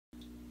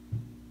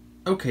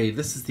Okay,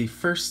 this is the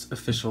first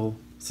official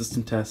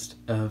system test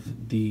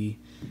of the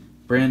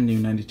brand new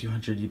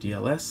 9200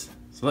 UDLS.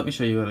 So let me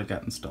show you what I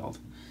got installed.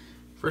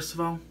 First of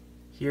all,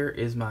 here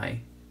is my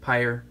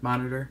Fire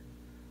monitor,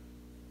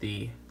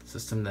 the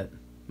system that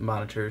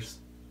monitors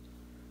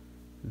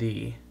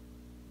the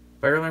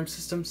fire alarm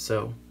system.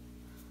 So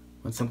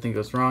when something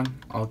goes wrong,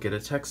 I'll get a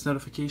text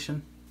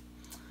notification.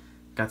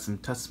 Got some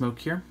test smoke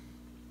here.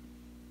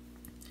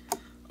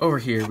 Over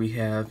here we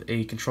have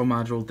a control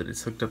module that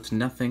is hooked up to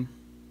nothing.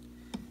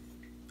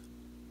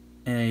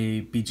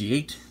 A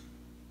BG8.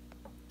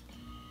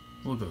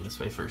 We'll go this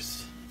way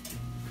first.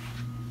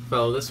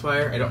 Follow this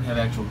wire. I don't have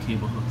actual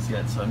cable hooks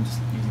yet, so I'm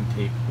just using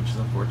tape, which is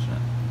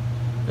unfortunate.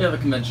 We have a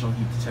conventional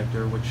heat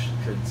detector, which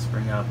could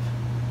spring up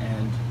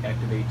and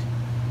activate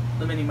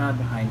the mini mod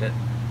behind it.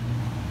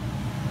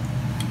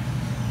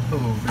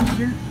 Over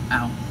here,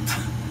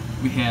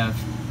 we have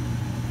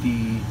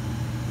the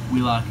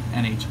Wheelock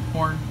NH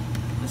horn.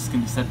 This is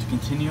going to be set to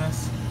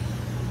continuous.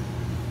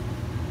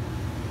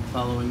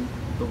 Following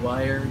the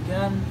wire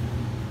again,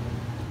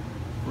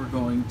 we're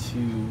going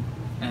to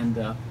end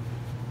up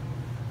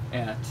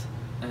at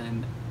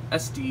an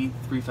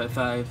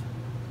SD355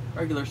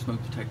 regular smoke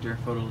detector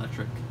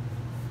photoelectric.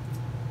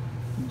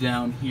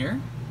 Down here,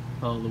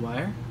 follow the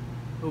wire,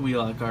 a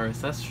Wheelock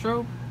RSS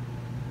strobe.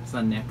 It's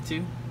on neck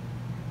 2.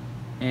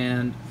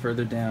 And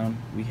further down,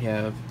 we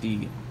have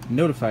the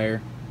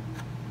Notifier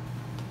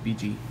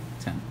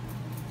BG10.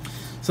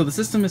 So the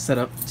system is set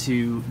up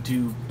to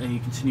do a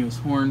continuous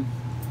horn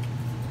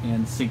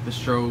and sync the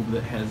strobe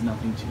that has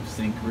nothing to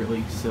sync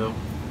really. So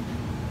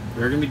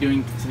we're going to be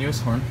doing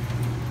continuous horn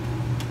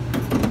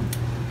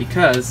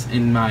because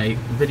in my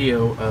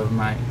video of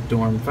my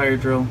dorm fire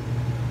drill,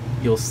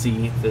 you'll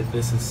see that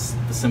this is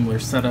the similar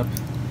setup.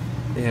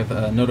 They have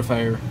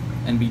Notifier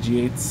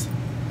NBG8s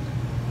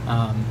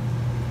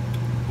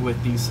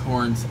with these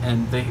horns,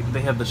 and they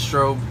have the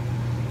strobe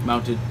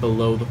mounted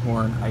below the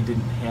horn. I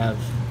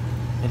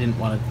didn't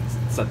want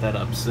to set that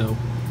up, so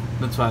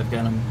that's why I've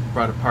got them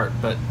brought apart.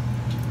 But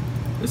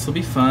this will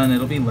be fun,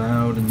 it'll be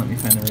loud, and let me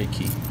find the right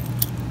key.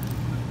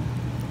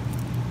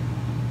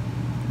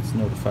 It's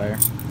Notifier.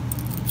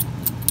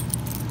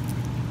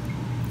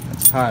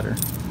 That's hotter.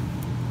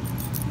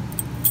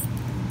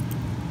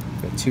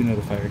 Got 2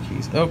 Notifier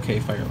keys. Okay,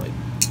 Fire-Lite.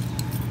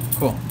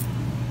 Cool.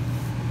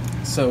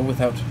 So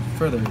without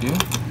further ado,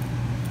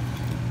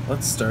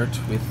 let's start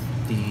with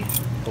the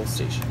pull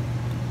station.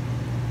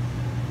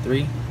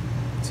 3,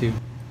 2.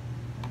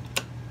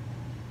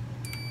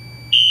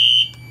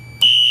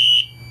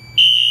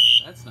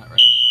 That's not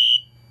right.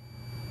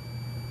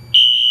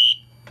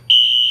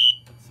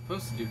 It's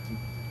supposed to do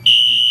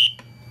continuous.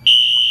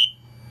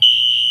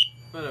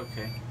 But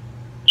okay.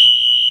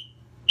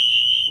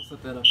 We'll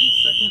set that up in a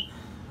second.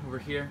 Over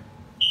here,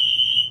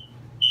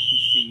 you can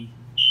see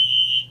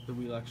the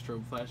Wheelock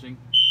strobe flashing.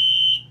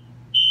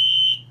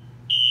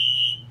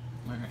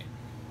 Alright.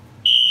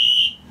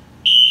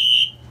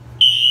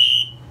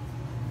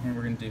 And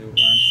we're going to do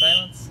alarm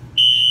silence.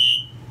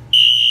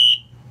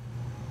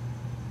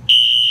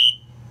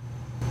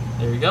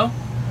 There we go.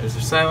 There's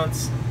our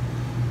silence.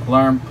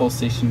 Alarm pull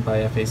station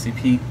by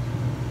FACP.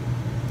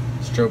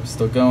 Strobe is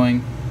still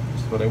going,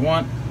 which is what I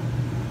want.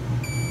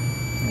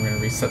 And we're going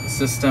to reset the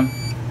system.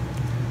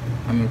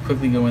 I'm going to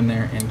quickly go in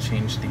there and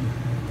change the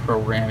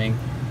programming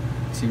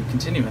to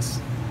continuous.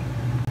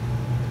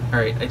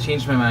 Alright, I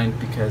changed my mind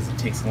because it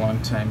takes a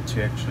long time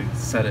to actually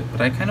set it,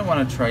 but I kind of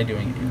want to try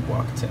doing a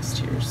walk test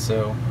here.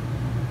 So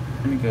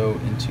I'm going to go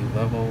into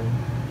level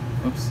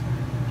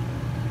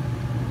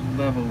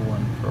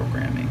 1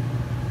 programming.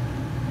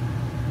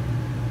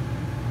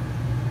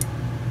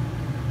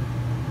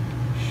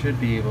 Should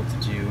be able to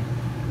do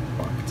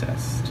walk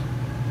test.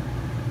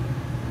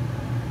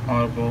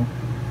 Audible.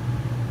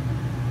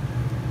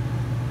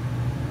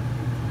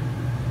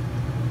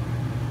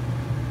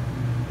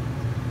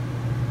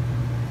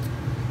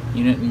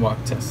 Unit and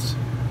walk test.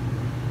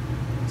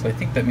 So I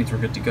think that means we're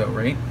good to go,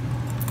 right?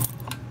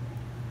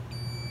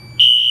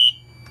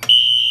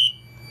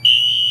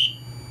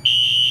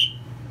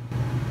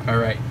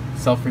 Alright,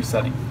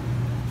 self-resetting.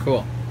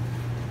 Cool.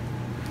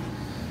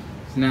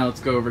 So now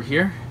let's go over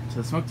here to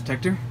the smoke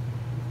detector.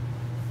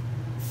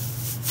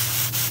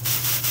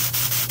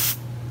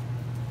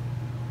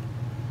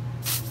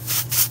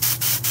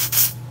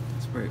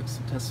 Spray with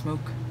some test smoke.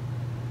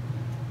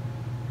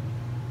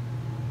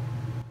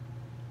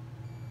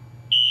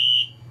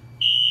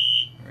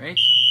 Alright.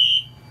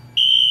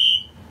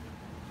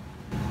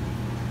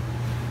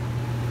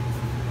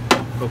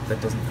 Hope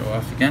that doesn't go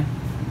off again.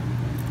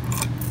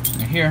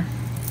 Now here,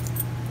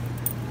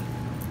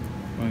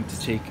 I'm going to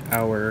take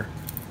our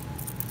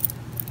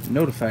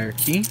Notifier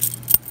key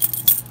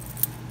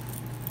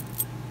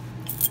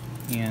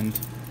and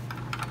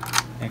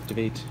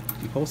activate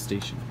the pull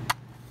station.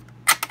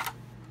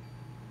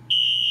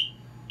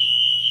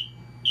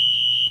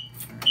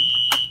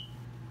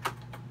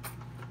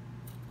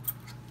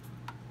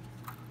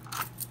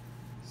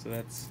 So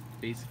that's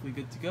basically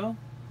good to go.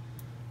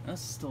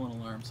 That's still an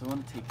alarm, so I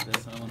want to take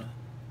this. I want to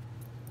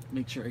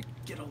Make sure I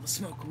get all the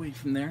smoke away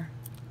from there.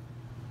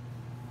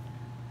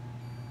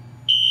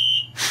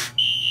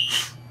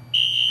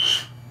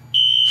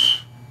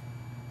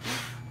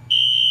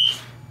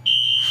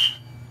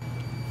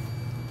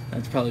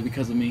 That's probably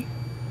because of me.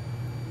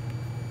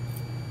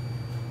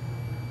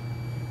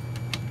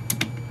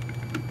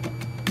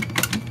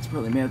 It's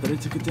probably mad that I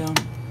took it down.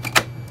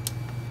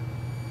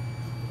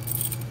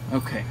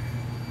 Okay.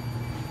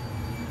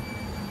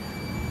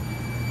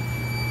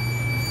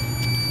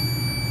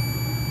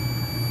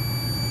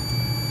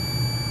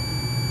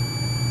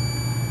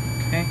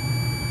 Okay.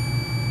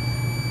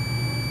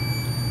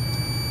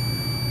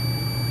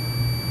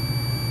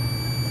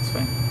 That's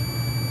fine.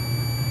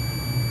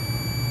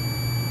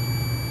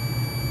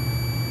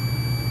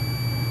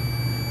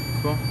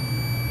 Cool.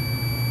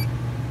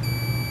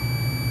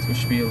 So we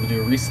should be able to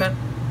do a reset.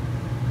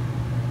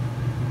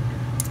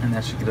 And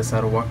that should get us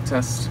out of walk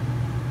test,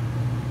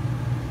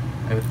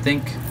 I would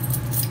think.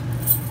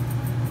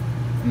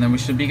 And then we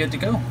should be good to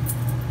go.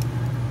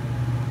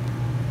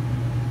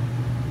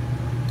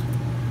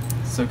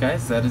 So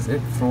guys, that is it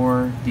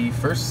for the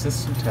first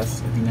system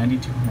test of the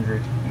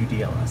 9200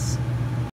 UDLS.